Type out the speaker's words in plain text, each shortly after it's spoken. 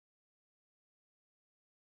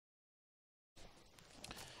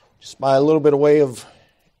Just by a little bit of way of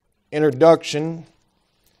introduction,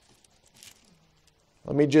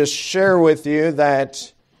 let me just share with you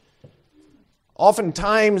that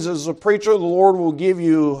oftentimes as a preacher, the Lord will give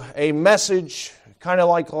you a message, kind of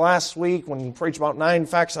like last week when He preached about 9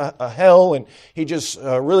 facts of hell, and He just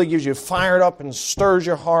really gives you fired up and stirs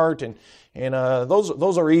your heart, and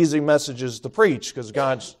those are easy messages to preach because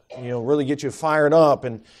God's really get you fired up.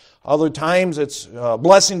 And other times it's a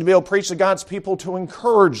blessing to be able to preach to God's people to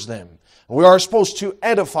encourage them. We are supposed to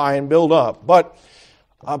edify and build up. But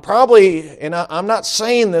I'm not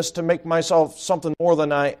saying this to make myself something more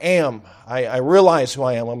than I am. I realize who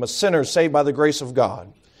I am. I'm a sinner saved by the grace of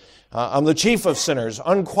God. I'm the chief of sinners,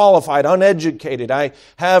 unqualified, uneducated. I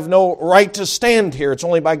have no right to stand here. It's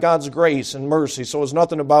only by God's grace and mercy, so it's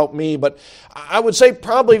nothing about me. But I would say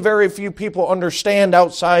probably very few people understand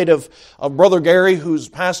outside of Brother Gary, who's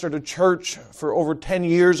pastored a church for over 10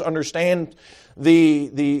 years, understand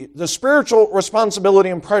the spiritual responsibility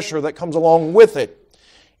and pressure that comes along with it.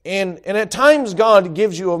 And at times God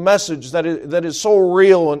gives you a message that is so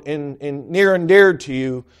real and near and dear to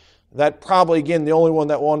you that probably, again, the only one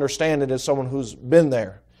that will understand it is someone who's been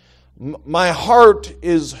there. My heart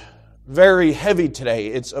is very heavy today.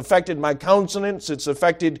 It's affected my countenance. It's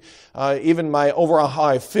affected even my overall how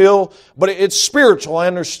I feel. But it's spiritual. I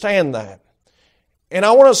understand that. And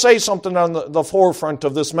I want to say something on the forefront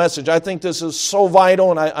of this message. I think this is so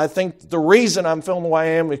vital, and I think the reason I'm feeling the way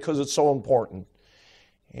I am is because it's so important.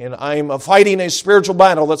 And I'm fighting a spiritual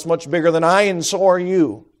battle that's much bigger than I, and so are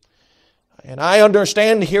you. And I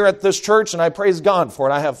understand here at this church, and I praise God for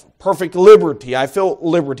it. I have perfect liberty. I feel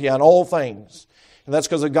liberty on all things. And that's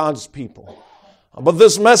because of God's people. But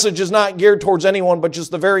this message is not geared towards anyone, but just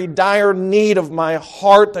the very dire need of my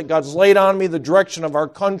heart that God's laid on me, the direction of our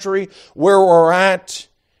country, where we're at.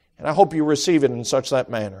 And I hope you receive it in such that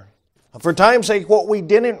manner. For time's sake, what we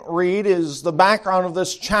didn't read is the background of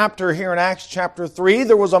this chapter here in Acts chapter 3.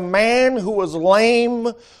 There was a man who was lame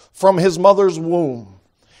from his mother's womb.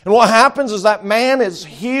 And what happens is that man is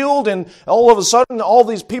healed, and all of a sudden all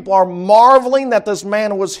these people are marveling that this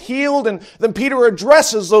man was healed, and then Peter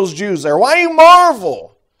addresses those Jews there. Why do you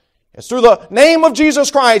marvel? It's through the name of Jesus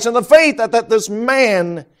Christ and the faith that this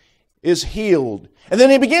man is healed. And then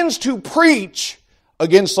he begins to preach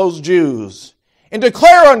against those Jews and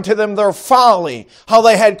declare unto them their folly, how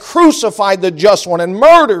they had crucified the just one and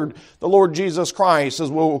murdered the Lord Jesus Christ. As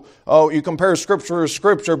you compare Scripture to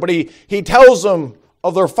Scripture, but he tells them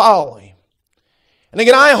of their folly. And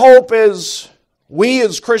again, I hope as we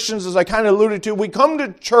as Christians, as I kind of alluded to, we come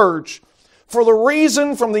to church for the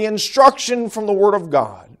reason from the instruction from the Word of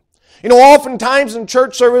God. Oftentimes in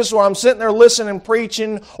church service when I'm sitting there listening and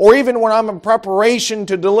preaching, or even when I'm in preparation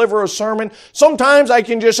to deliver a sermon, sometimes I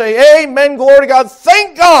can just say, amen, glory to God,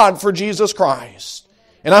 thank God for Jesus Christ.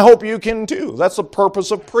 And I hope you can too. That's the purpose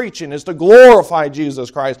of preaching, is to glorify Jesus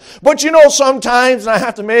Christ. But sometimes, and I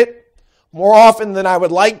have to admit, more often than I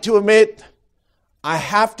would like to admit, I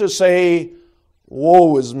have to say,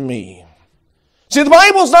 woe is me. See, the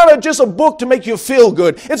Bible is not just a book to make you feel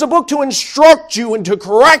good. It's a book to instruct you and to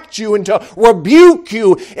correct you and to rebuke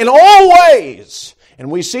you in all ways. And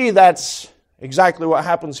we see that's exactly what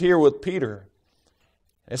happens here with Peter.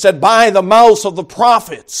 It said, by the mouths of the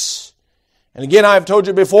prophets. And again, I've told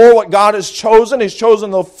you before, what God has chosen. He's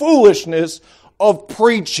chosen the foolishness of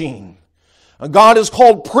preaching. God has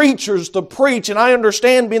called preachers to preach, and I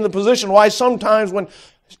understand being in the position why sometimes when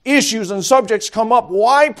issues and subjects come up,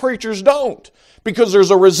 why preachers don't. Because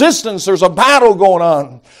there's a resistance, there's a battle going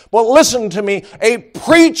on. But listen to me, a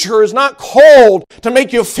preacher is not called to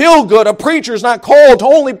make you feel good. A preacher is not called to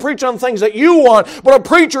only preach on things that you want, but a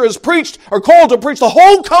preacher is called to preach the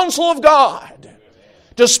whole counsel of God.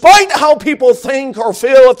 Despite how people think or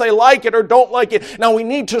feel, if they like it or don't like it. Now we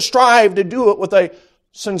need to strive to do it with a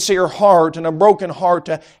sincere heart and a broken heart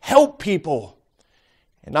to help people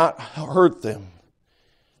and not hurt them.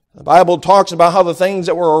 The Bible talks about how the things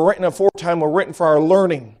that were written aforetime were written for our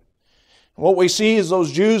learning. And what we see is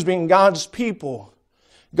those Jews being God's people.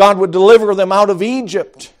 God would deliver them out of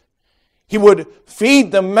Egypt. He would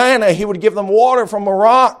feed them manna. He would give them water from a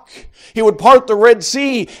rock. He would part the Red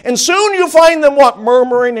Sea. And soon you find them what?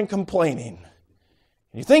 Murmuring and complaining.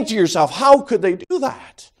 And you think to yourself, how could they do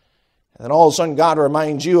that? And then all of a sudden God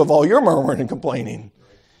reminds you of all your murmuring and complaining.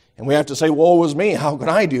 And we have to say, woe is me, how could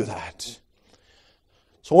I do that?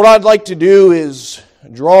 So what I'd like to do is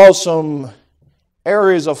draw some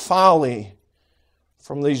areas of folly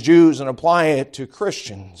from these Jews and apply it to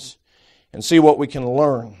Christians and see what we can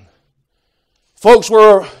learn. Folks,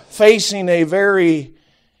 we're facing a very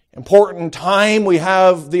important time. We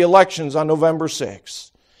have the elections on November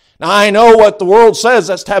 6th. Now, I know what the world says.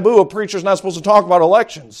 That's taboo. A preacher's not supposed to talk about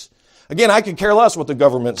elections. Again, I could care less what the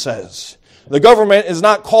government says. The government has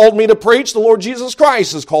not called me to preach. The Lord Jesus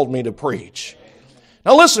Christ has called me to preach.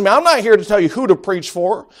 Now listen to me. I'm not here to tell you who to preach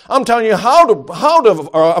for. I'm telling you who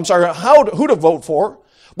to vote for.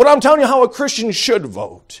 But I'm telling you how a Christian should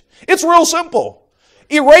vote. It's real simple.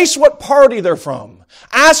 Erase what party they're from.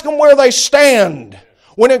 Ask them where they stand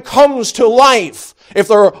when it comes to life. If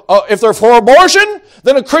they're for abortion,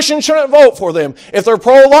 then a Christian shouldn't vote for them. If they're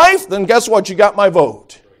pro-life, then guess what? You got my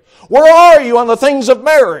vote. Where are you on the things of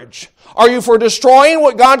marriage? Are you for destroying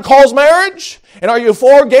what God calls marriage? And are you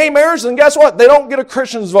for gay marriage? Then guess what? They don't get a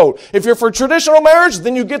Christian's vote. If you're for traditional marriage,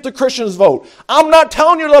 then you get the Christian's vote. I'm not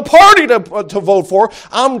telling you the party to vote for.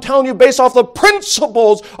 I'm telling you based off the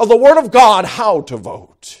principles of the Word of God how to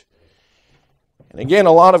vote. And again,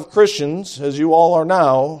 a lot of Christians, as you all are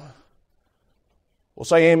now, will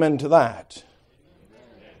say amen to that.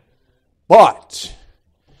 But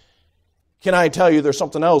can I tell you there's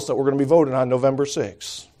something else that we're going to be voting on November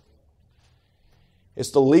 6th?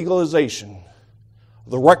 It's the legalization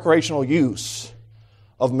of the recreational use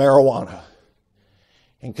of marijuana.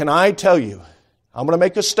 And can I tell you, I'm going to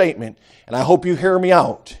make a statement, and I hope you hear me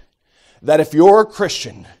out, that if you're a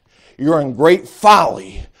Christian, you're in great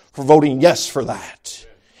folly for voting yes for that.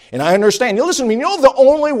 And I understand. You listen to me, you know the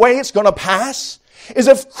only way it's going to pass is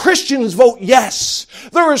if Christians vote yes.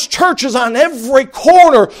 There is churches on every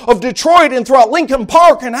corner of Detroit and throughout Lincoln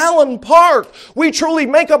Park and Allen Park. We truly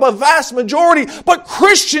make up a vast majority. But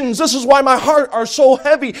Christians, this is why my heart are so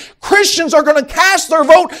heavy, Christians are going to cast their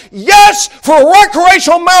vote yes for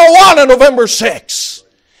recreational marijuana November 6th.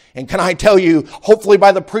 And can I tell you, hopefully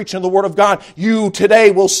by the preaching of the Word of God, you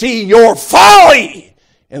today will see your folly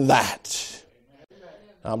in that.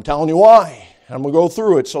 I'm telling you why. I'm going to go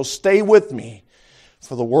through it, so stay with me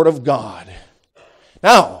for the Word of God.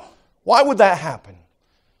 Now, why would that happen?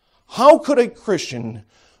 How could a Christian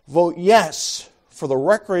vote yes for the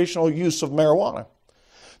recreational use of marijuana?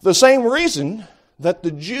 The same reason that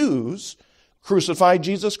the Jews crucified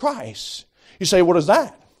Jesus Christ. You say, what is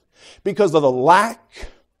that? Because of the lack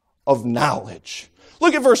of knowledge.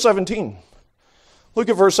 Look at verse 17. Look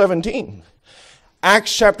at verse 17.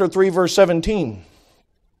 Acts chapter 3, verse 17.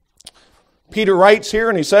 Peter writes here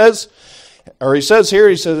and he says,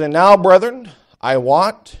 and now, brethren, I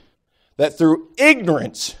wot that through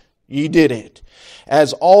ignorance ye did it,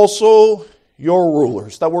 as also your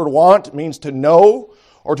rulers. That word want means to know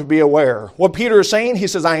or to be aware. What Peter is saying, he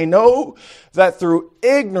says, I know that through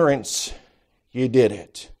ignorance ye did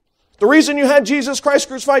it. The reason you had Jesus Christ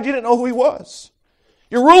crucified, you didn't know who He was.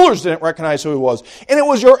 Your rulers didn't recognize who He was. And it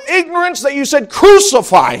was your ignorance that you said,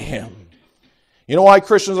 crucify Him. You know why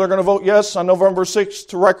Christians are going to vote yes on November 6th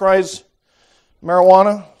to recognize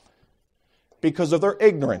marijuana? Because of their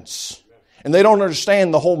ignorance. And they don't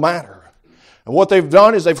understand the whole matter. And what they've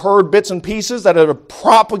done is they've heard bits and pieces that are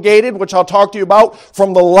propagated, which I'll talk to you about,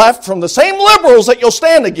 from the left, from the same liberals that you'll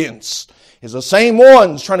stand against. Is the same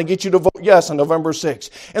ones trying to get you to vote yes on November 6th.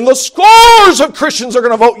 And the scores of Christians are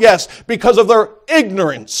going to vote yes because of their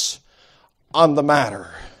ignorance on the matter.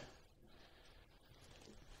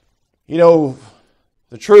 You know,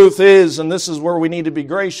 the truth is, and this is where we need to be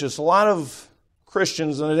gracious, a lot of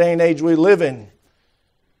Christians in the day and age we live in,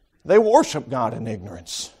 they worship God in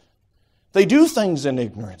ignorance. They do things in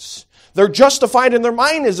ignorance. They're justified in their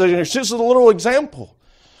mind as ignorance. This is a little example.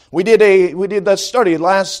 We did that study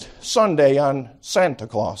last Sunday on Santa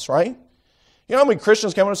Claus, right? You know how many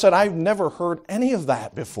Christians came and said, I've never heard any of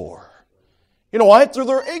that before. You know why? Through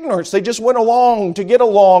their ignorance. They just went along to get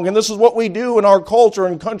along, and this is what we do in our culture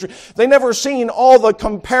and country. They never seen all the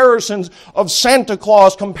comparisons of Santa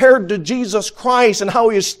Claus compared to Jesus Christ and how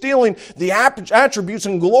He is stealing the attributes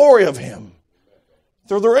and glory of Him.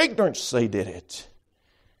 Through their ignorance they did it.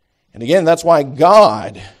 And again, that's why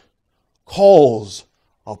God calls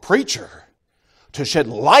a preacher to shed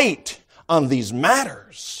light on these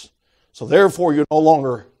matters. So therefore you're no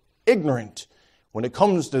longer ignorant when it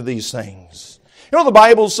comes to these things. You know what the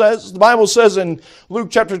Bible says? The Bible says in Luke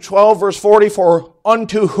chapter 12 verse 40, for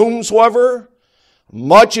unto whomsoever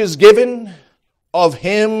much is given, of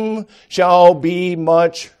him shall be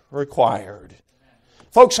much required.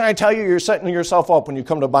 Folks, can I tell you, you're setting yourself up when you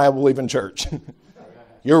come to Bible-believing church.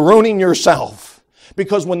 You're ruining yourself.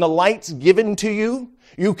 Because when the light's given to you,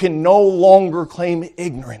 you can no longer claim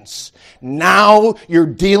ignorance. Now you're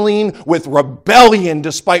dealing with rebellion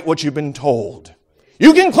despite what you've been told.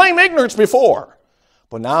 You can claim ignorance before.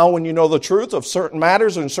 But now when you know the truth of certain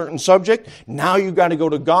matters and certain subject, now you've got to go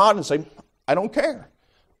to God and say, I don't care.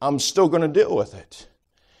 I'm still going to deal with it.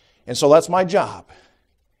 And so that's my job,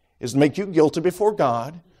 is to make you guilty before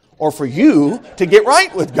God, or for you to get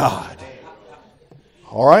right with God.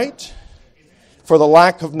 All right? For the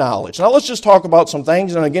lack of knowledge. Now let's just talk about some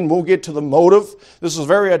things, and again, we'll get to the motive. This is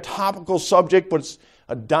very a topical subject, but it's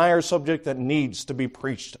a dire subject that needs to be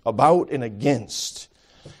preached about and against.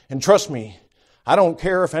 And trust me, I don't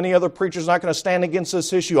care if any other preacher's not going to stand against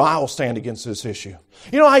this issue, I'll stand against this issue.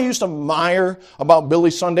 You know, I used to admire about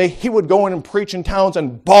Billy Sunday. He would go in and preach in towns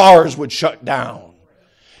and bars would shut down.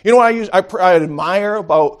 You know what I admire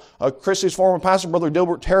about Christie's former pastor, Brother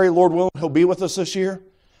Dilbert Terry, Lord willing, he'll be with us this year.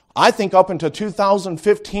 I think up into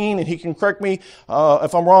 2015, and he can correct me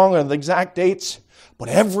if I'm wrong on the exact dates, but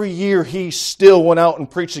every year he still went out and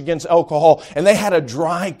preached against alcohol, and they had a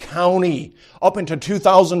dry county up into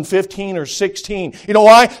 2015 or 16. You know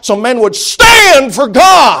why? So men would stand for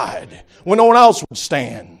God when no one else would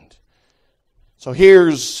stand. So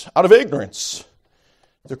here's, out of ignorance,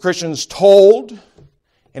 the Christians told,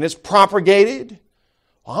 and it's propagated.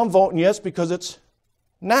 Well, I'm voting yes because it's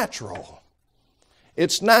natural.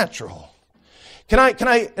 It's natural. Can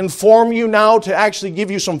I inform you now to actually give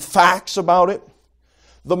you some facts about it?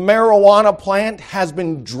 The marijuana plant has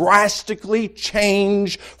been drastically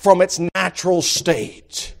changed from its natural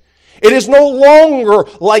state. It is no longer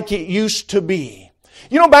like it used to be.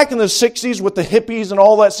 You know, back in the 60s with the hippies and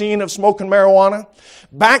all that scene of smoking marijuana,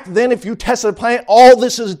 back then if you tested a plant, all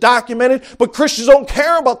this is documented, but Christians don't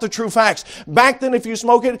care about the true facts. Back then if you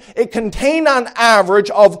smoke it, it contained on average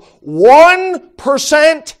of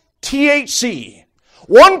 1% THC.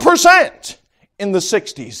 1%. In the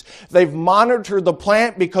 60s. They've monitored the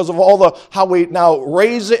plant because of how we now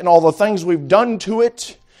raise it and all the things we've done to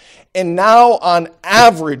it. And now on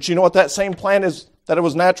average, you know what that same plant is that it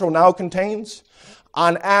was natural now contains?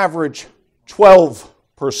 On average,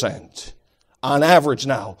 12%. On average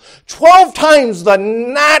now. 12 times the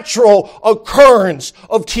natural occurrence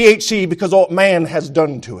of THC because of what man has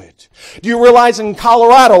done to it. Do you realize in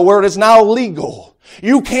Colorado where it is now legal,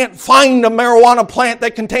 you can't find a marijuana plant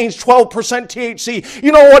that contains 12% THC.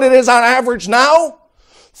 You know what it is on average now?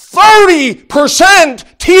 30%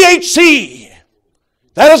 THC.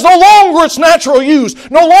 That is no longer its natural use,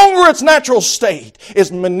 no longer its natural state.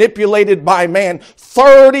 It's manipulated by man.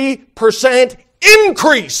 30%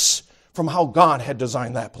 increase from how God had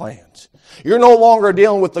designed that plant. You're no longer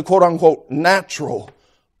dealing with the quote-unquote natural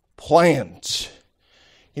plant.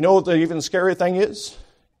 You know what the even scary thing is?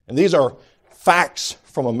 And these are facts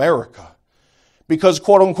from America. Because,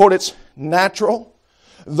 quote-unquote, it's natural,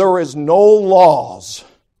 there is no laws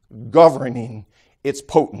governing its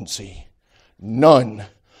potency. None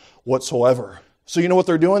whatsoever. So you know what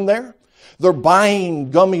they're doing there? They're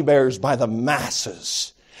buying gummy bears by the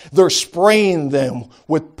masses. They're spraying them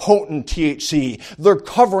with potent THC. They're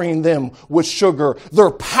covering them with sugar.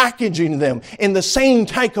 They're packaging them in the same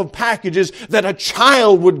type of packages that a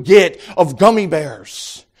child would get of gummy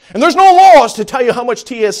bears. And there's no laws to tell you how much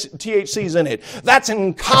THC is in it. That's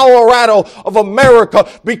in Colorado of America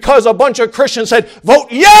because a bunch of Christians said,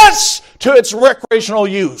 vote yes to its recreational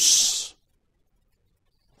use.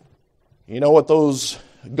 You know what those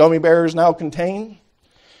gummy bears now contain?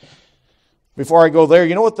 Before I go there,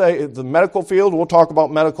 you know what the medical field, we'll talk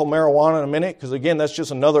about medical marijuana in a minute, because again, that's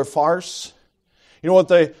just another farce. You know what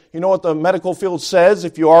the medical field says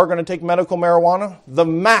if you are going to take medical marijuana? The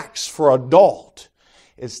max for adult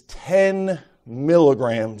is 10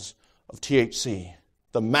 milligrams of THC.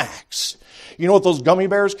 The max. You know what those gummy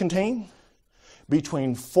bears contain?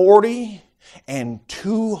 Between 40 and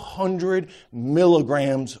 200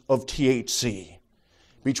 milligrams of THC.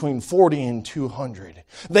 Between 40 and 200.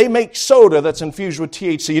 They make soda that's infused with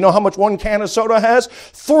THC. You know how much one can of soda has?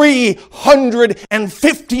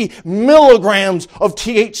 350 milligrams of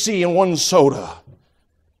THC in one soda.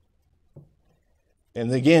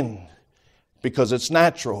 And again, because it's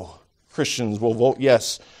natural, Christians will vote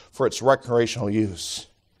yes for its recreational use.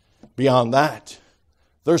 Beyond that,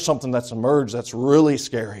 there's something that's emerged that's really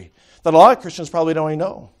scary that a lot of Christians probably don't even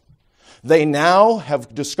know. They now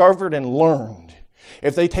have discovered and learned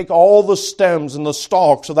if they take all the stems and the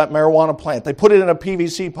stalks of that marijuana plant, they put it in a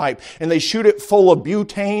PVC pipe, and they shoot it full of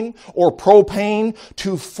butane or propane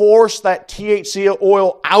to force that THC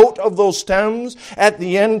oil out of those stems. At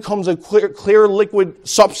the end comes a clear liquid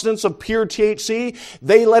substance of pure THC.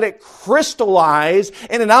 They let it crystallize,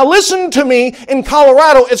 and now listen to me, in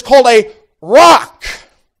Colorado, it's called a rock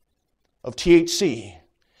of THC.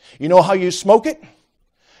 You know how you smoke it?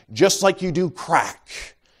 Just like you do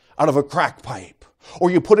crack out of a crack pipe. Or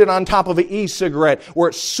you put it on top of an e-cigarette where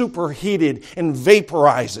it's superheated and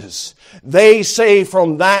vaporizes. They say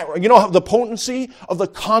from that, you know how the potency of the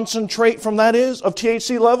concentrate from that is, of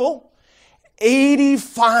THC level?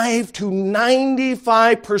 85 to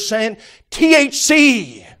 95%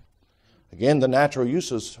 THC. Again, the natural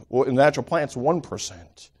uses, natural plants,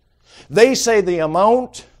 1%. They say the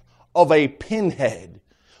amount of a pinhead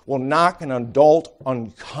will knock an adult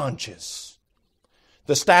unconscious.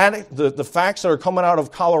 The facts that are coming out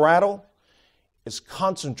of Colorado is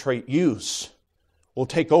concentrate use will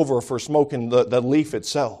take over for smoking the leaf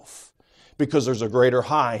itself because there's a greater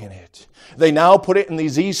high in it. They now put it in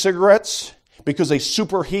these e-cigarettes because they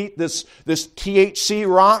superheat this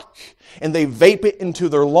THC rock and they vape it into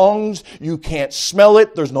their lungs. You can't smell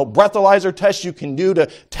it. There's no breathalyzer test you can do to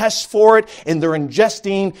test for it. And they're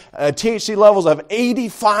ingesting THC levels of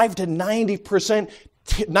 85 to 95%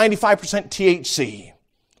 THC.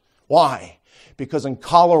 Why? Because in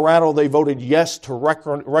Colorado they voted yes to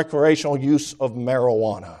recreational use of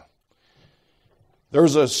marijuana.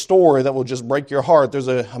 There's a story that will just break your heart. There's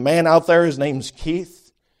a man out there, his name's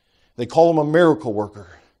Keith. They call him a miracle worker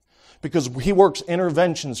because he works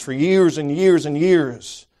interventions for years and years and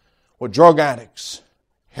years with drug addicts,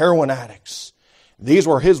 heroin addicts. These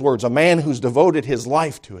were his words, a man who's devoted his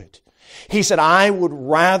life to it. He said, I would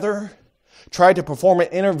rather try to perform an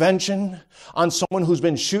intervention on someone who's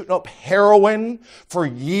been shooting up heroin for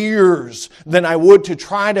years than I would to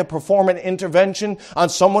try to perform an intervention on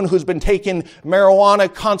someone who's been taking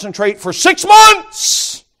marijuana concentrate for 6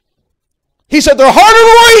 months. He said, they're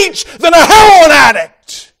harder to reach than a heroin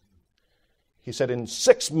addict. He said, in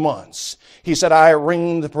 6 months, he said, I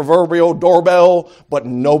ring the proverbial doorbell, but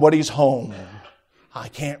nobody's home. I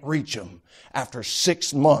can't reach them after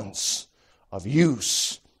 6 months of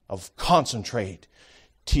use of concentrate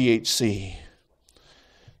THC.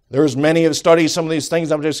 There's many of studies, some of these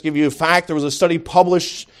things, I'll just give you a fact. There was a study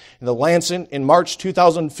published in the Lancet in March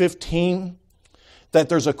 2015 that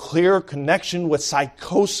there's a clear connection with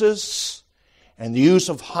psychosis and the use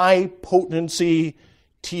of high potency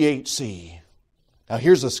THC. Now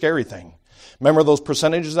here's the scary thing. Remember those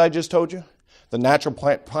percentages I just told you? The natural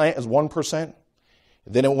plant is 1%.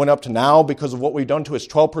 Then it went up to now, because of what we've done to it, it's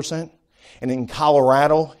 12%. And in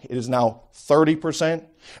Colorado, it is now 30%.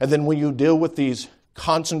 And then when you deal with these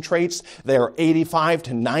concentrates, they are 85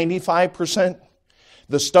 to 95%.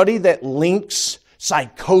 The study that links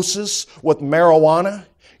psychosis with marijuana,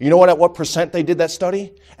 you know at what percent they did that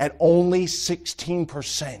study? At only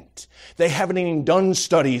 16%. They haven't even done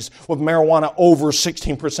studies with marijuana over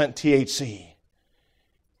 16% THC.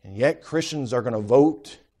 And yet Christians are going to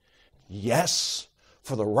vote yes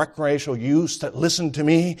for the recreational use that, listen to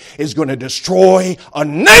me, is going to destroy a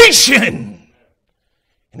nation.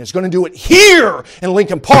 And it's going to do it here in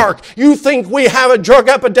Lincoln Park. You think we have a drug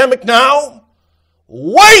epidemic now?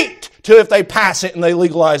 Wait till if they pass it and they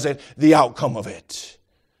legalize it, the outcome of it.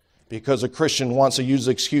 Because a Christian wants to use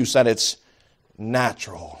the excuse that it's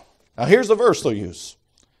natural. Now here's the verse they'll use.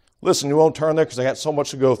 Listen, you won't turn there because I got so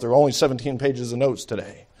much to go through. Only 17 pages of notes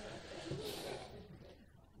today.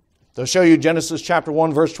 They'll show you Genesis chapter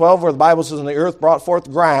 1, verse 12, where the Bible says, and the earth brought forth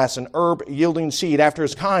grass, and herb yielding seed after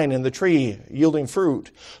his kind, and the tree yielding fruit,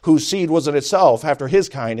 whose seed was in itself after his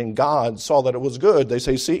kind, and God saw that it was good. They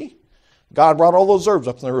say, see, God brought all those herbs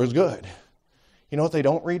up, and it was good. You know what they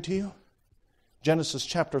don't read to you? Genesis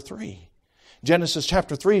chapter 3. Genesis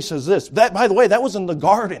chapter 3 says this. That, by the way, that was in the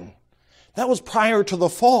garden. That was prior to the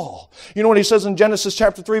fall. You know what he says in Genesis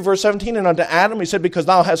chapter 3, verse 17? And unto Adam he said, because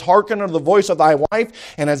thou hast hearkened unto the voice of thy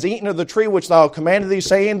wife, and hast eaten of the tree which thou commanded thee,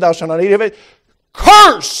 saying, thou shalt not eat of it.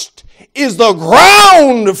 Cursed is the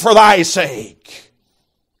ground for thy sake.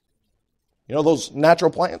 You know those natural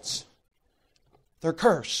plants? They're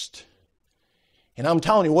cursed. And I'm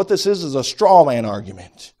telling you, what this is a straw man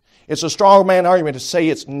argument. It's a straw man argument to say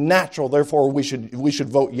it's natural, therefore we should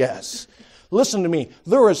vote yes. Listen to me,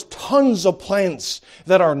 there is tons of plants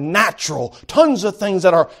that are natural, tons of things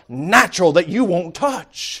that are natural that you won't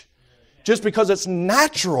touch. Just because it's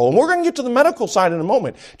natural, and we're going to get to the medical side in a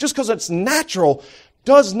moment, just because it's natural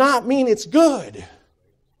does not mean it's good. Do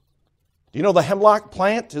you know the hemlock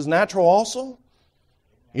plant is natural also?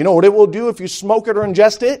 You know what it will do if you smoke it or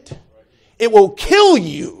ingest it? It will kill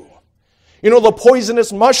you. You know the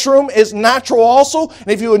poisonous mushroom is natural also, and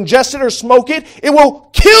if you ingest it or smoke it, it will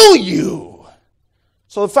kill you.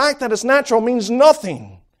 So the fact that it's natural means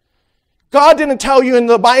nothing. God didn't tell you in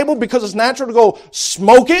the Bible because it's natural to go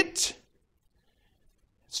smoke it.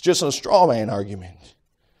 It's just a straw man argument.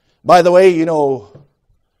 By the way, you know,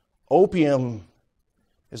 opium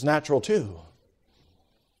is natural too.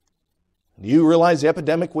 Do you realize the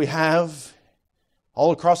epidemic we have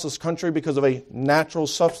all across this country because of a natural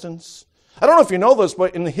substance? I don't know if you know this,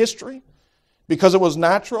 but in the history, because it was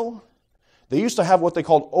natural, they used to have what they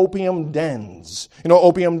called opium dens. You know what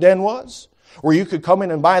opium den was? where you could come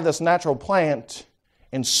in and buy this natural plant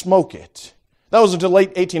and smoke it. That was until the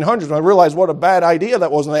late 1800s when I realized what a bad idea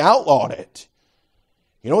that was, and they outlawed it.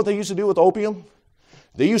 You know what they used to do with opium?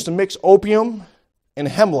 They used to mix opium and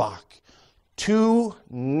hemlock, two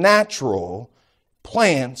natural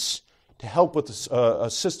plants to help with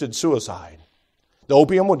assisted suicide. The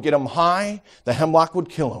opium would get them high, the hemlock would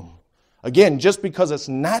kill them. Again, just because it's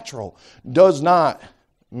natural does not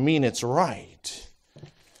mean it's right.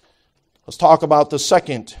 Let's talk about the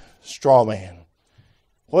second straw man.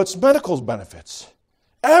 Well, it's medical benefits.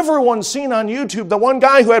 Everyone's seen on YouTube the one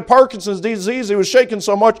guy who had Parkinson's disease, he was shaking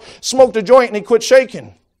so much, smoked a joint and he quit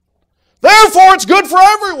shaking. Therefore, it's good for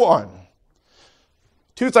everyone.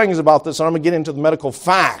 Two things about this, and I'm going to get into the medical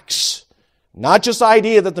facts. Not just the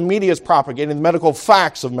idea that the media is propagating, the medical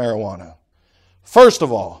facts of marijuana. First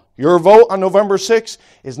of all, your vote on November 6th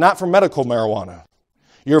is not for medical marijuana.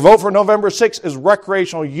 Your vote for November 6th is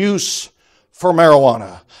recreational use for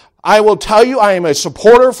marijuana. I will tell you, I am a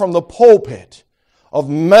supporter from the pulpit of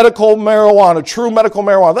medical marijuana, true medical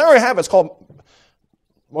marijuana. There I have it. It's called,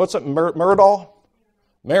 what's it, Marinol?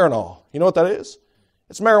 Marinol. You know what that is?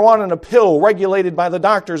 It's marijuana in a pill regulated by the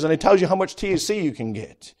doctors, and it tells you how much THC you can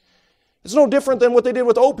get. It's no different than what they did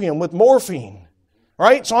with opium, with morphine.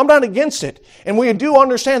 Right? So I'm not against it. And we do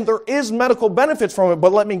understand there is medical benefits from it,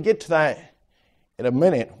 but let me get to that in a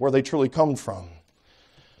minute, where they truly come from.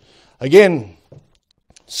 Again,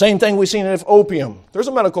 same thing we've seen with opium. There's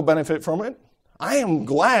a medical benefit from it. I am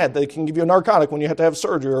glad they can give you a narcotic when you have to have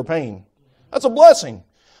surgery or pain. That's a blessing.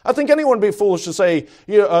 I think anyone would be foolish to say,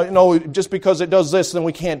 just because it does this, then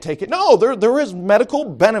we can't take it. No, there is medical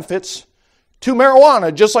benefits to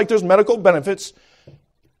marijuana, just like there's medical benefits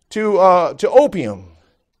to opium.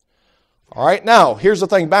 All right, now, here's the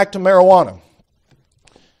thing, back to marijuana.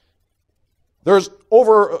 There's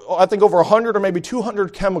over 100 or maybe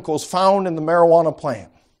 200 chemicals found in the marijuana plant.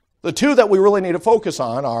 The two that we really need to focus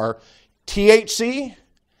on are THC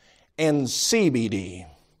and CBD.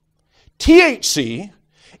 THC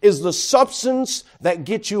is the substance that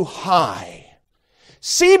gets you high.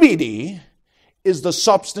 CBD is the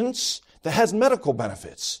substance that has medical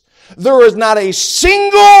benefits. There is not a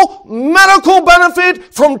single medical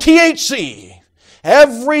benefit from THC.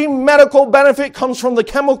 Every medical benefit comes from the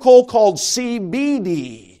chemical called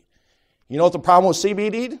CBD. You know what the problem with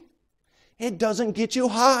CBD? It doesn't get you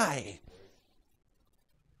high.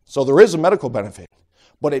 So there is a medical benefit,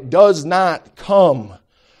 but it does not come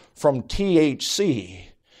from THC.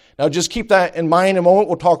 Now just keep that in mind in a moment.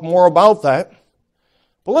 We'll talk more about that.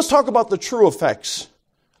 But let's talk about the true effects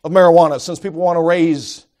of marijuana, since people want to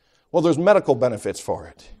raise, well, there's medical benefits for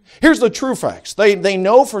it. Here's the true facts. They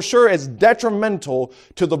know for sure it's detrimental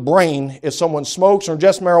to the brain if someone smokes or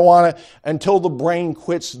ingests marijuana until the brain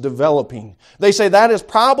quits developing. They say that is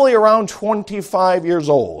probably around 25 years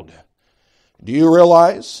old. Do you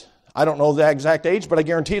realize, I don't know the exact age, but I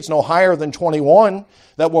guarantee it's no higher than 21,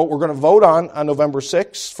 that what we're going to vote on November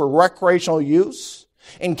 6th for recreational use.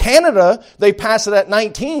 In Canada, they pass it at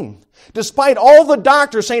 19. Despite all the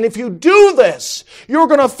doctors saying, if you do this, you're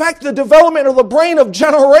going to affect the development of the brain of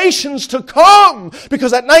generations to come.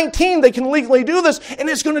 Because at 19, they can legally do this, and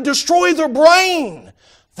it's going to destroy their brain.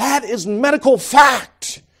 That is medical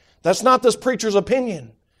fact. That's not this preacher's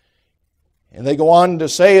opinion. And they go on to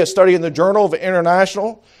say, a study in the Journal of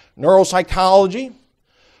International Neuropsychology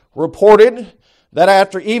reported that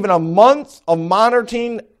after even a month of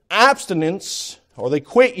monitoring abstinence, or they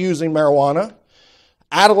quit using marijuana,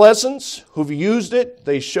 adolescents who've used it,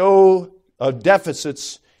 they show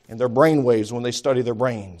deficits in their brain waves when they study their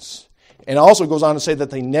brains. And it also goes on to say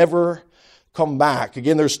that they never come back.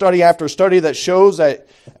 Again, there's study after study that shows that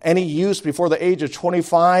any use before the age of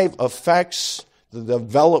 25 affects the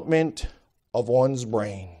development of one's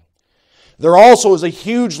brain. There also is a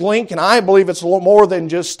huge link, and I believe it's a little more than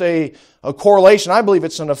just a correlation. I believe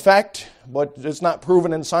it's an effect, but it's not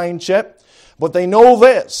proven in science yet. But they know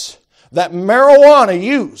this, that marijuana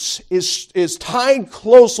use is tied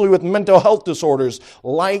closely with mental health disorders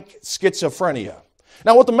like schizophrenia.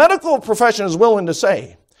 Now, what the medical profession is willing to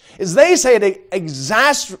say is they say it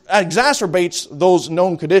exacerbates those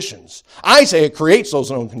known conditions. I say it creates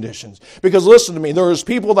those known conditions. Because listen to me, there's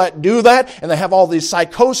people that do that and they have all these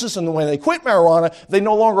psychosis, and when they quit marijuana, they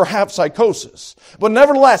no longer have psychosis. But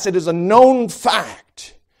nevertheless, it is a known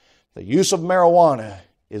fact the use of marijuana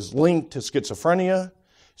is linked to schizophrenia,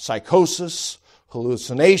 psychosis,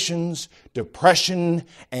 hallucinations, depression,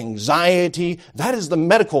 anxiety. That is the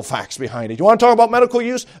medical facts behind it. You want to talk about medical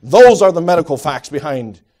use? Those are the medical facts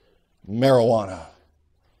behind marijuana.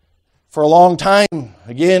 For a long time,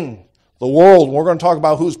 again, the world, and we're going to talk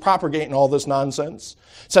about who's propagating all this nonsense,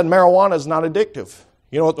 said marijuana is not addictive.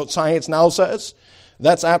 You know what science now says?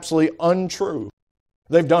 That's absolutely untrue.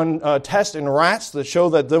 They've done tests in rats that show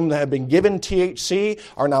that them that have been given THC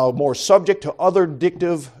are now more subject to other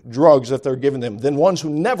addictive drugs if they're given them than ones who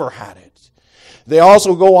never had it. They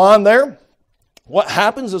also go on there. What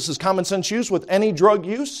happens, this is common sense use with any drug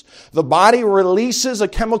use, the body releases a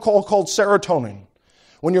chemical called serotonin.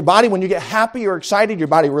 When you get happy or excited, your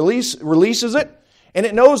body releases it, and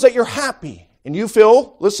it knows that you're happy. And you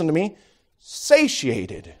feel, listen to me,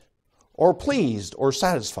 satiated or pleased or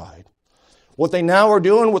satisfied. What they now are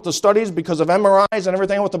doing with the studies because of MRIs and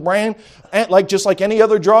everything with the brain, just like any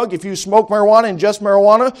other drug, if you smoke marijuana, ingest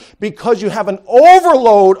marijuana, because you have an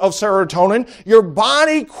overload of serotonin, your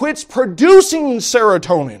body quits producing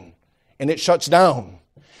serotonin and it shuts down.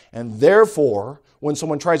 And therefore, when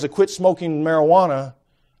someone tries to quit smoking marijuana,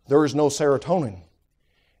 there is no serotonin.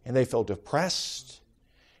 And they feel depressed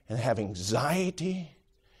and have anxiety.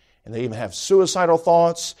 And they even have suicidal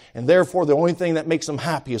thoughts, and therefore the only thing that makes them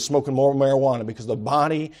happy is smoking more marijuana because the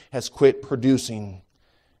body has quit producing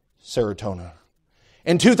serotonin.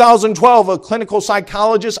 In 2012, a clinical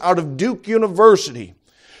psychologist out of Duke University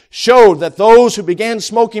showed that those who began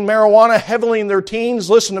smoking marijuana heavily in their teens,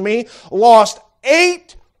 listen to me, lost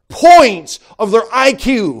 8 points of their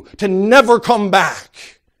IQ to never come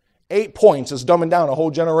back. 8 points is dumbing down a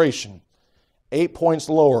whole generation. 8 points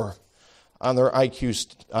lower on their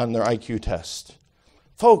IQ test.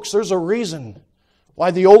 Folks, there's a reason why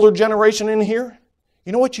the older generation in here,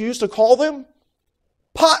 you know what you used to call them?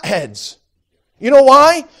 Potheads. You know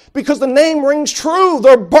why? Because the name rings true.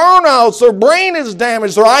 They're burnouts, their brain is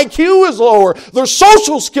damaged, their IQ is lower, their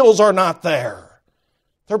social skills are not there.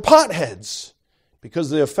 They're potheads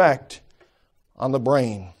because of the effect on the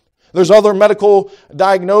brain. There's other medical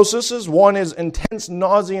diagnoses. One is intense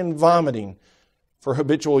nausea and vomiting for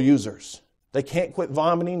habitual users. They can't quit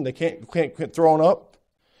vomiting. They can't quit throwing up.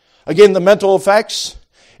 Again, the mental effects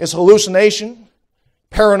is hallucination,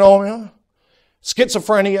 paranoia,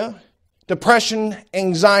 schizophrenia, depression,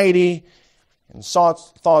 anxiety, and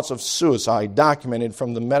thoughts of suicide documented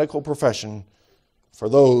from the medical profession for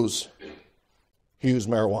those who use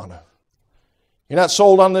marijuana. You're not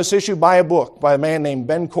sold on this issue? Buy a book by a man named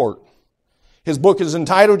Ben Court. His book is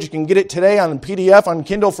entitled, you can get it today on PDF on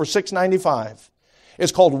Kindle for $6.95.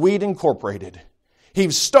 It's called Weed Incorporated.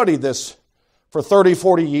 He's studied this for 30,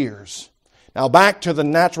 40 years. Now back to the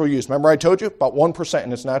natural use. Remember I told you about 1%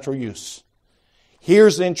 in its natural use.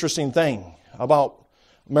 Here's the interesting thing about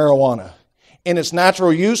marijuana. In its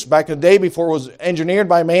natural use, back in the day before it was engineered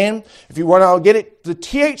by man, if you want to get it, the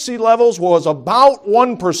THC levels was about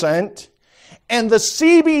 1%, and the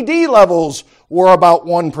CBD levels were about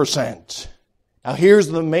 1%. Now here's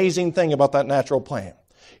the amazing thing about that natural plant.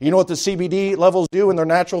 You know what the CBD levels do in their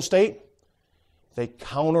natural state? They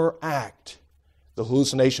counteract the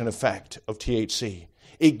hallucination effect of THC.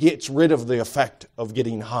 It gets rid of the effect of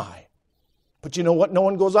getting high. But you know what? No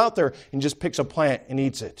one goes out there and just picks a plant and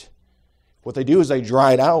eats it. What they do is they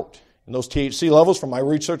dry it out. And those THC levels, from my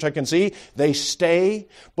research I can see, they stay,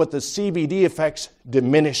 but the CBD effects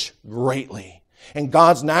diminish greatly. In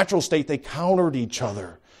God's natural state, they countered each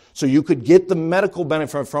other. So you could get the medical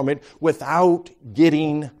benefit from it without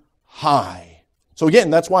getting high. So again,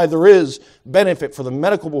 that's why there is benefit for the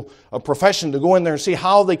medical profession to go in there and see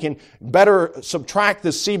how they can better subtract the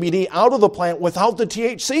CBD out of the plant without the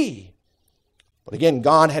THC. But again,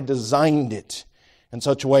 God had designed it in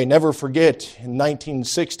such a way. Never forget, in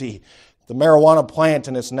 1960, the marijuana plant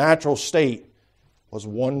in its natural state was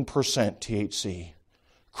 1% THC.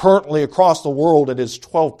 Currently, across the world, it is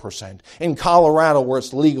 12%. In Colorado, where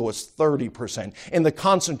it's legal, it's 30%. In the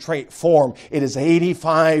concentrate form, it is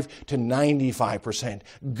 85 to 95%.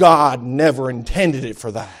 God never intended it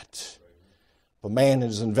for that. But man, in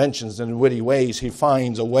his inventions and in witty ways, he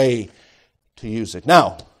finds a way to use it.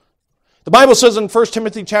 Now, the Bible says in 1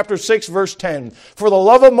 Timothy chapter 6, verse 10, "For the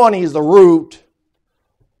love of money is the root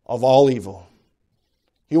of all evil."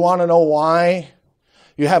 You want to know why?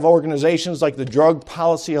 You have organizations like the Drug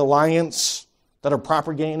Policy Alliance that are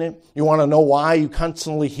propagating it. You want to know why you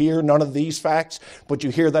constantly hear none of these facts, but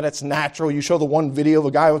you hear that it's natural. You show the one video of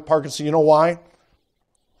a guy with Parkinson's. You know why?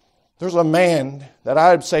 There's a man that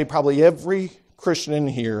I'd say probably every Christian in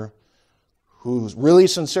here who's really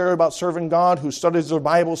sincere about serving God, who studies their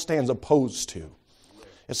Bible, stands opposed to.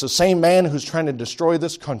 It's the same man who's trying to destroy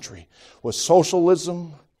this country with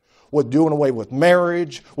socialism, with doing away with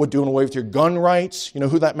marriage, with doing away with your gun rights. You know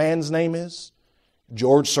who that man's name is?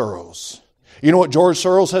 George Soros. You know what George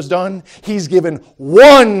Soros has done? He's given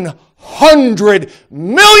 $100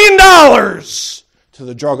 million to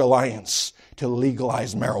the Drug Alliance to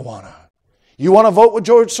legalize marijuana. You want to vote with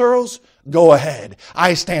George Soros? Go ahead.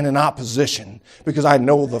 I stand in opposition because I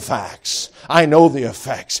know the facts. I know the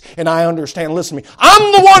effects. And I understand. Listen to me.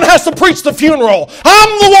 I'm the one who has to preach the funeral.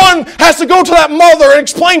 I'm the one who has to go to that mother and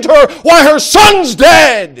explain to her why her son's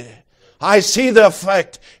dead. I see the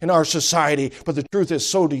effect in our society, but the truth is,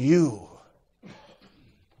 so do you.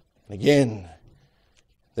 And again,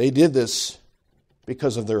 they did this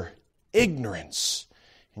because of their ignorance.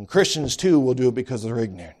 And Christians too will do it because of their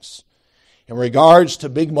ignorance. In regards to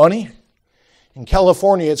big money, in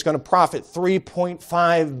California it's going to profit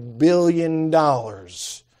 $3.5 billion.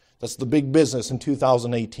 That's the big business in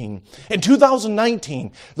 2018. In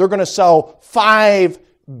 2019, they're going to sell $5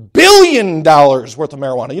 billion worth of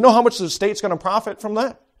marijuana. You know how much the state's going to profit from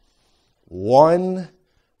that? $1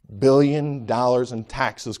 billion in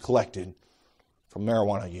taxes collected from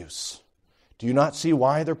marijuana use. Do you not see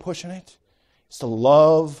why they're pushing it? It's the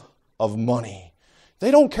love of money. They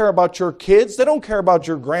don't care about your kids. They don't care about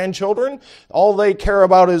your grandchildren. All they care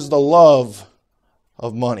about is the love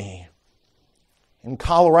of money. In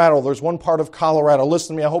Colorado, there's one part of Colorado.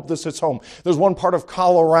 Listen to me, I hope this hits home. There's one part of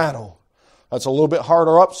Colorado that's a little bit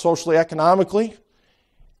harder up socially, economically.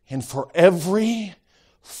 And for every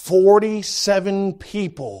 47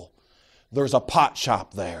 people, there's a pot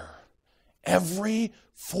shop there. Every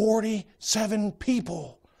 47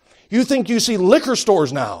 people. You think you see liquor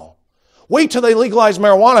stores now. Wait till they legalize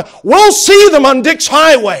marijuana. We'll see them on Dick's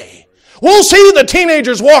Highway. We'll see the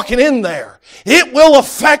teenagers walking in there. It will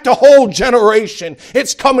affect a whole generation.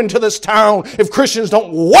 It's coming to this town if Christians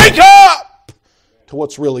don't wake up to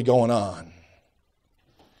what's really going on.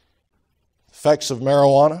 Effects of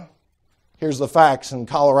marijuana. Here's the facts in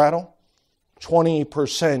Colorado.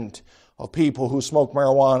 20% of people who smoke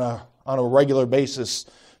marijuana on a regular basis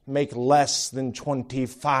make less than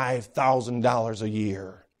 $25,000 a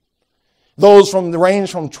year. Those from the range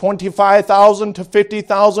from $25,000 to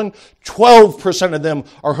 $50,000, 12% of them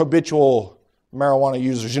are habitual marijuana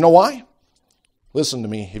users. You know why? Listen to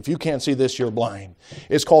me. If you can't see this, you're blind.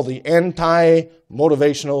 It's called the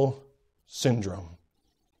anti-motivational syndrome.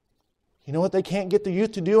 You know what they can't get the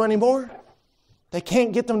youth to do anymore? They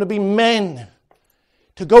can't get them to be men,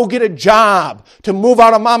 to go get a job, to move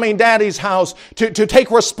out of mommy and daddy's house, to take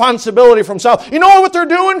responsibility for themselves. You know what they're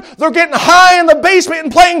doing? They're getting high in the basement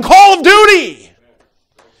and playing Call of Duty.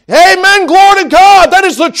 Amen. Glory to God. That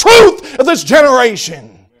is the truth of this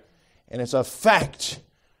generation. And it's a fact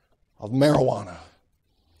of marijuana.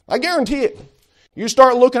 I guarantee it. You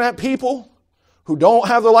start looking at people who don't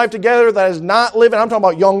have their life together, that is not living. I'm talking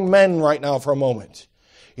about young men right now for a moment.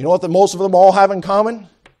 You know what most of them all have in common?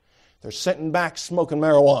 They're sitting back smoking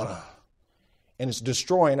marijuana. And it's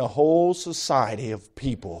destroying a whole society of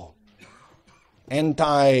people.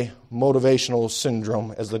 Anti-motivational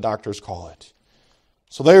syndrome, as the doctors call it.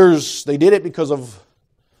 So they did it because of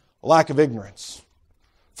a lack of ignorance.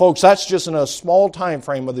 Folks, that's just in a small time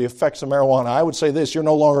frame of the effects of marijuana. I would say this, you're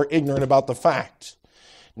no longer ignorant about the fact.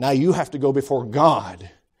 Now you have to go before God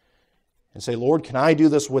and say, Lord, can I do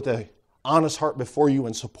this with an honest heart before you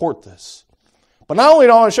and support this? But not only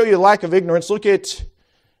do I want to show you the lack of ignorance, look at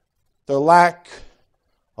their lack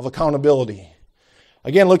of accountability.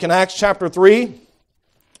 Again, look in Acts chapter 3.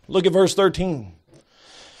 Look at verse 13.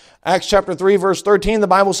 Acts chapter 3, verse 13, the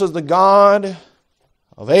Bible says, the God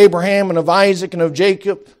of Abraham and of Isaac and of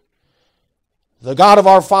Jacob, the God of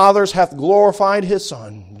our fathers, hath glorified his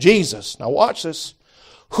Son, Jesus. Now watch this.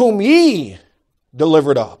 Whom ye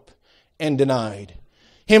delivered up and denied.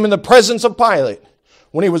 Him in the presence of Pilate,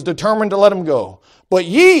 when he was determined to let him go. But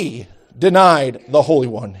ye denied the Holy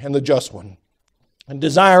One and the Just One, and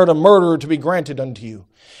desired a murderer to be granted unto you,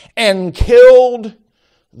 and killed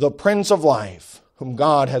the Prince of Life, whom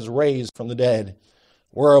God has raised from the dead,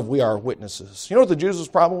 whereof we are witnesses. You know what the Jews'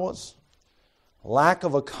 problem was? Lack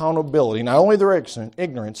of accountability. Not only their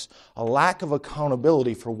ignorance, a lack of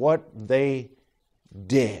accountability for what they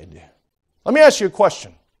did. Let me ask you a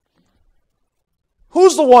question.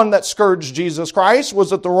 Who's the one that scourged Jesus Christ?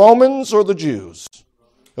 Was it the Romans or the Jews?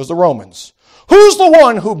 It was the Romans. Who's the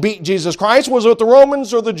one who beat Jesus Christ? Was it the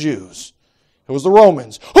Romans or the Jews? It was the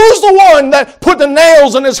Romans. Who's the one that put the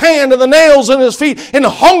nails in his hand and the nails in his feet and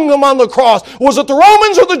hung them on the cross? Was it the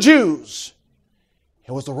Romans or the Jews?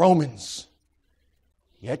 It was the Romans.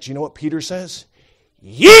 Yet, you know what Peter says?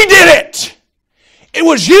 Ye did it! It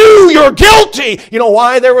was you, you're guilty! You know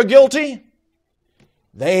why they were guilty?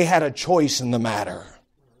 They had a choice in the matter.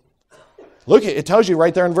 Look, it tells you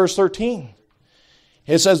right there in verse 13.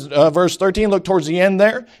 It says, verse 13, look towards the end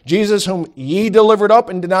there. Jesus, whom ye delivered up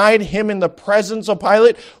and denied, him in the presence of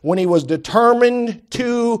Pilate, when he was determined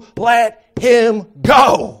to let him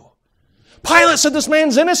go. Pilate said, this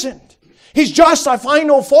man's innocent. He's just. I find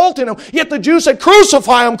no fault in him. Yet the Jews said,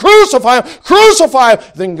 crucify him, crucify him, crucify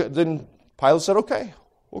him. Then Pilate said, okay,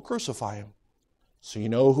 we'll crucify him. So you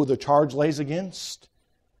know who the charge lays against?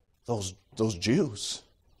 Those Jews.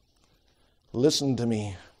 Listen to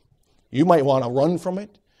me. You might want to run from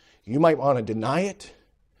it. You might want to deny it.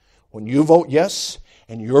 When you vote yes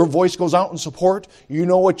and your voice goes out in support, you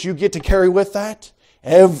know what you get to carry with that?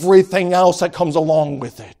 Everything else that comes along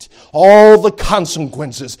with it. All the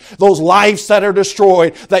consequences. Those lives that are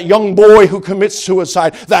destroyed. That young boy who commits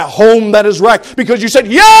suicide. That home that is wrecked. Because you said,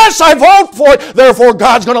 yes, I vote for it. Therefore,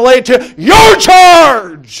 God's going to lay it to your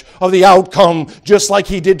charge of the outcome. Just like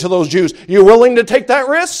He did to those Jews. You willing to take that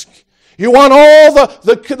risk? You want all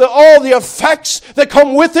the effects that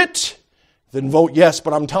come with it? Then vote yes,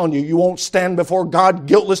 but I'm telling you, you won't stand before God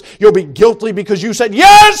guiltless. You'll be guilty because you said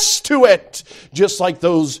yes to it, just like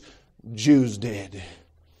those Jews did.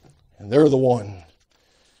 And they're the one.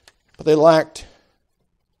 But they lacked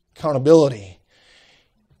accountability.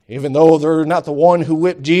 Even though they're not the one who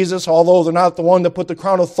whipped Jesus, although they're not the one that put the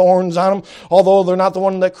crown of thorns on him, although they're not the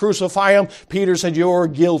one that crucified him, Peter said, you're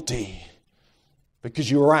guilty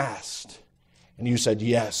because you were asked. And you said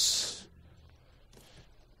yes.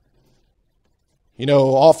 You know,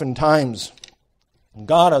 oftentimes,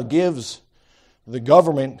 God gives the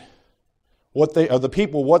government the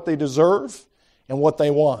people what they deserve and what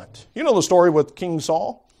they want. You know the story with King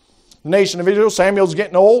Saul? The nation of Israel, Samuel's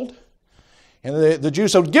getting old. And the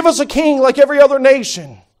Jews said, give us a king like every other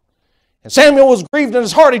nation. And Samuel was grieved in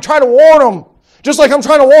his heart. He tried to warn them. Just like I'm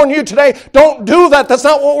trying to warn you today, don't do that. That's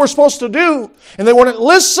not what we're supposed to do. And they wouldn't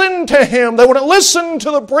listen to him. They wouldn't listen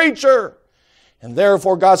to the preacher. And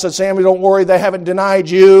therefore God said, Samuel, don't worry, they haven't denied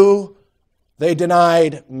you. They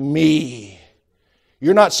denied me.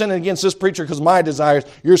 You're not sinning against this preacher because of my desires.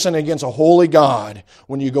 You're sinning against a holy God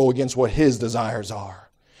when you go against what His desires are.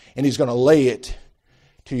 And He's going to lay it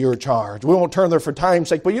to your charge. We won't turn there for time's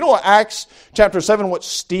sake. But you know what Acts chapter 7, what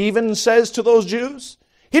Stephen says to those Jews?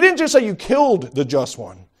 He didn't just say you killed the just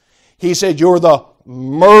one. He said you're the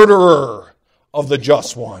murderer of the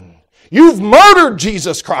just one. You've murdered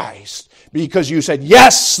Jesus Christ. Because you said,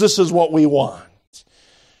 yes, this is what we want.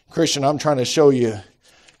 Christian, I'm trying to show you,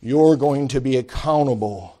 you're going to be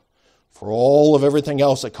accountable for all of everything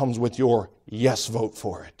else that comes with your yes vote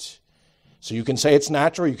for it. So you can say it's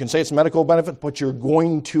natural, you can say it's medical benefit, but you're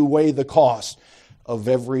going to weigh the cost of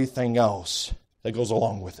everything else that goes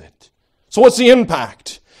along with it. So what's the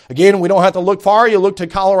impact? Again, we don't have to look far. You look to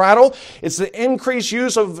Colorado. It's the increased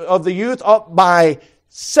use of the youth up by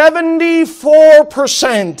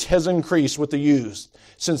 74% has increased with the youth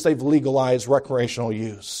since they've legalized recreational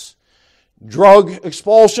use. Drug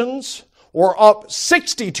expulsions were up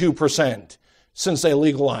 62% since they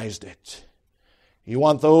legalized it. You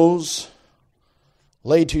want those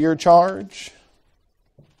laid to your charge?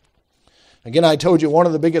 Again, I told you one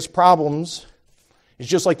of the biggest problems is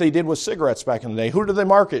just like they did with cigarettes back in the day. Who did they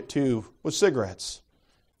market to with cigarettes?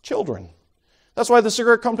 Children. That's why the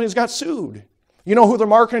cigarette companies got sued. You know who they're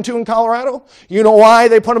marketing to in Colorado? You know why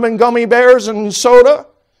they put them in gummy bears and soda?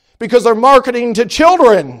 Because they're marketing to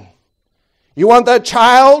children. You want that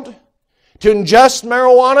child to ingest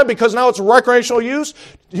marijuana because now it's recreational use?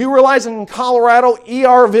 Do you realize in Colorado,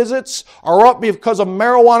 ER visits are up because of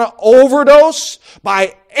marijuana overdose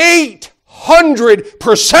by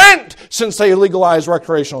 800% since they legalized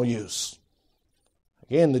recreational use?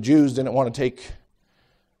 Again, the Jews didn't want to take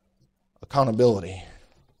accountability.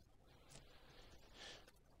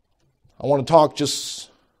 I want to talk just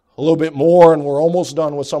a little bit more, and we're almost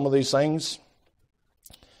done with some of these things.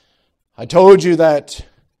 I told you that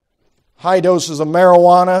high doses of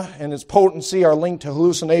marijuana and its potency are linked to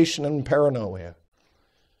hallucination and paranoia.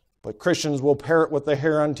 But Christians will parrot what they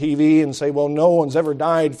hear on TV and say, well, no one's ever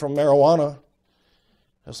died from marijuana.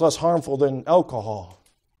 It's less harmful than alcohol.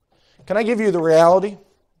 Can I give you the reality?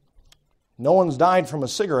 No one's died from a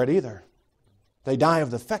cigarette either. They die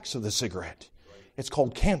of the effects of the cigarette. It's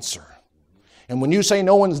called cancer. And when you say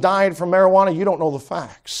no one's died from marijuana, you don't know the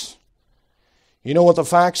facts. You know what the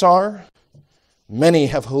facts are? Many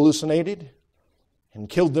have hallucinated and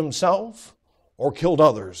killed themselves or killed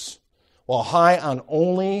others while high on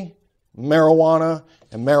only marijuana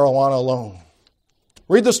and marijuana alone.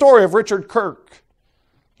 Read the story of Richard Kirk.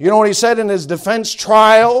 You know what he said in his defense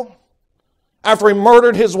trial after he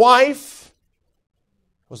murdered his wife? It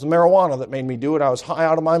was the marijuana that made me do it. I was high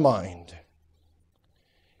out of my mind.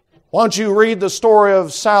 Why don't you read the story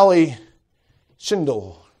of Sally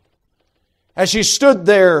Schindel as she stood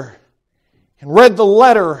there and read the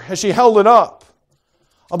letter as she held it up.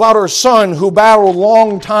 about her son who battled a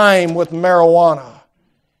long time with marijuana,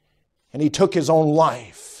 and he took his own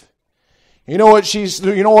life. You know what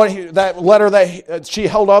that letter that she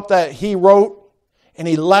held up that he wrote and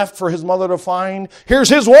he left for his mother to find? Here's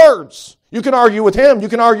his words. You can argue with him, you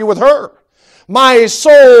can argue with her. My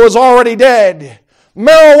soul is already dead.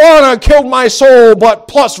 Marijuana killed my soul, but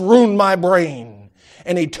plus ruined my brain.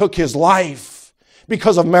 And he took his life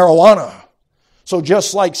because of marijuana. So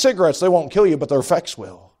just like cigarettes, they won't kill you, but their effects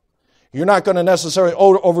will. You're not going to necessarily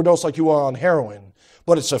overdose like you are on heroin,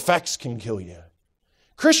 but its effects can kill you.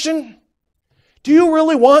 Christian, do you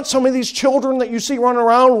really want some of these children that you see running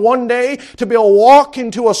around one day to be able to walk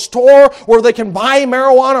into a store where they can buy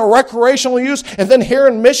marijuana recreational use, and then here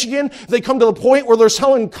in Michigan they come to the point where they're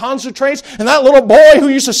selling concentrates, and that little boy who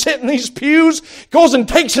used to sit in these pews goes and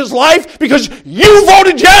takes his life because you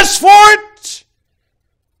voted yes for it?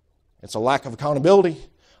 It's a lack of accountability.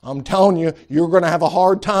 I'm telling you, you're going to have a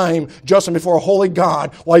hard time justifying before a holy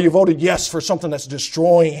God why you voted yes for something that's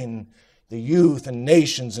destroying the youth and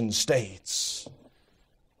nations and states.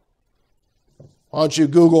 Why don't you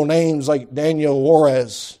Google names like Daniel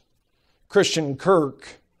Juarez, Christian Kirk,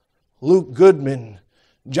 Luke Goodman,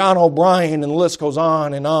 John O'Brien, and the list goes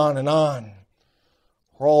on and on and on.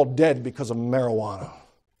 We're all dead because of marijuana.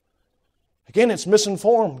 Again, it's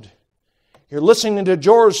misinformed. You're listening to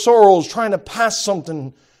George Soros trying to pass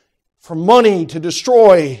something for money to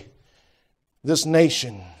destroy this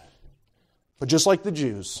nation. But just like the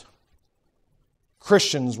Jews,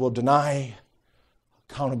 Christians will deny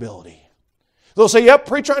accountability. They'll say, yep,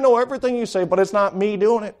 preacher, I know everything you say, but it's not me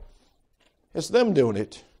doing it. It's them doing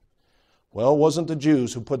it. Well, it wasn't the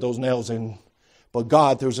Jews who put those nails in, but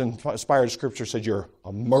God, through His inspired Scripture, said, you're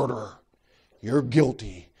a murderer. You're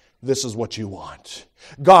guilty. This is what you want.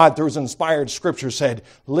 God, through His inspired Scripture, said,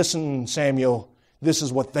 listen, Samuel, this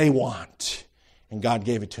is what they want. And God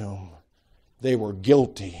gave it to them. They were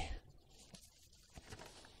guilty.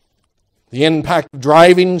 The impact of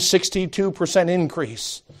driving, 62%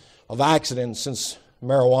 increase of accidents since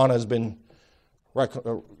marijuana has been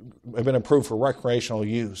approved for recreational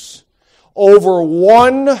use. Over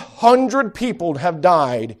 100 people have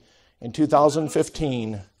died in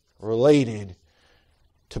 2015 related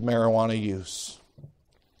to marijuana use.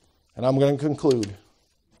 And I'm going to conclude.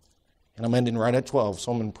 And I'm ending right at 12,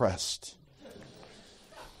 so I'm impressed.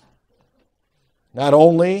 Not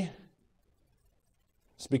only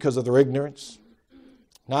it's because of their ignorance,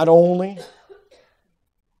 not only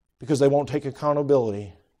because they won't take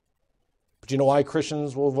accountability, but you know why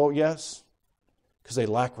Christians will vote yes? Because they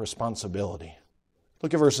lack responsibility.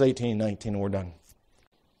 Look at verses 18 and 19 and we're done.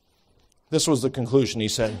 This was the conclusion, he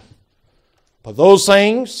said. But those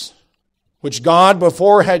things which God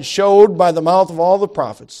before had showed by the mouth of all the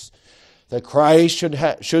prophets, that Christ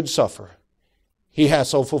should suffer, He has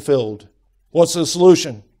so fulfilled. What's the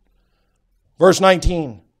solution? Verse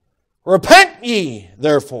 19. Repent ye,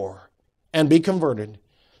 therefore, and be converted,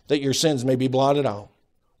 that your sins may be blotted out,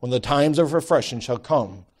 when the times of refreshing shall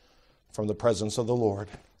come from the presence of the Lord.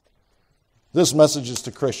 This message is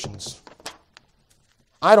to Christians.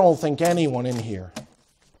 I don't think anyone in here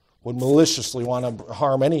would maliciously want to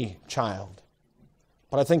harm any child.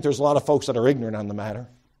 But I think there's a lot of folks that are ignorant on the matter.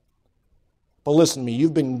 But listen to me,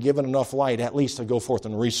 you've been given enough light at least to go forth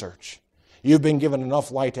and research. You've been given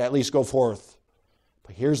enough light to at least go forth.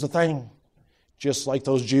 But here's the thing. Just like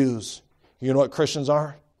those Jews, you know what Christians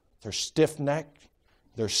are? They're stiff-necked,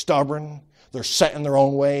 they're stubborn, they're set in their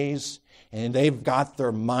own ways, and they've got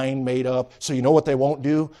their mind made up. So you know what they won't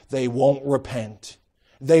do? They won't repent.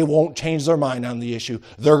 They won't change their mind on the issue.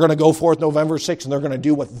 They're going to go forth November 6th and they're going to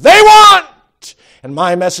do what they want. And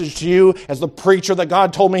my message to you as the preacher that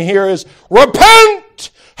God told me here is,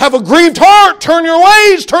 repent! Have a grieved heart! Turn your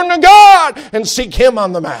ways! Turn to God! And seek Him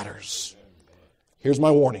on the matters. Here's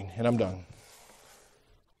my warning, and I'm done.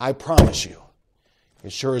 I promise you,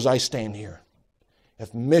 as sure as I stand here,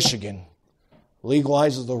 if Michigan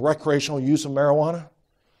legalizes the recreational use of marijuana,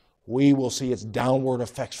 we will see its downward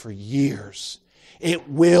effects for years. It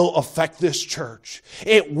will affect this church.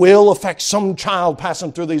 It will affect some child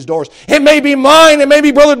passing through these doors. It may be mine. It may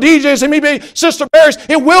be Brother DJ's. It may be Sister Mary's.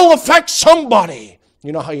 It will affect somebody.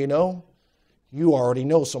 You know how you know? You already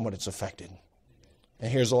know someone it's affected.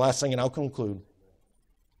 And here's the last thing, and I'll conclude.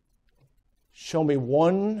 Show me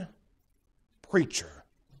one preacher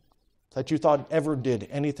that you thought ever did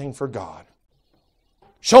anything for God.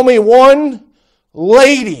 Show me one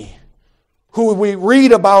lady who we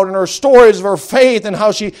read about in her stories of her faith and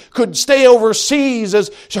how she could stay overseas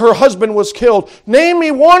as her husband was killed. Name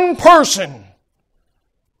me one person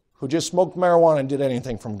who just smoked marijuana and did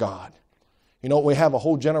anything from God. You know, we have a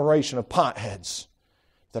whole generation of potheads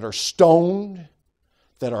that are stoned,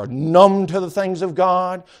 that are numb to the things of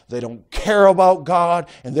God. They don't care about God,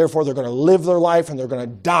 and therefore they're going to live their life and they're going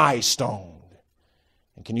to die stoned.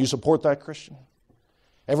 And can you support that, Christian?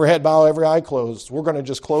 Every head bowed, every eye closed. We're going to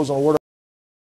just close on a word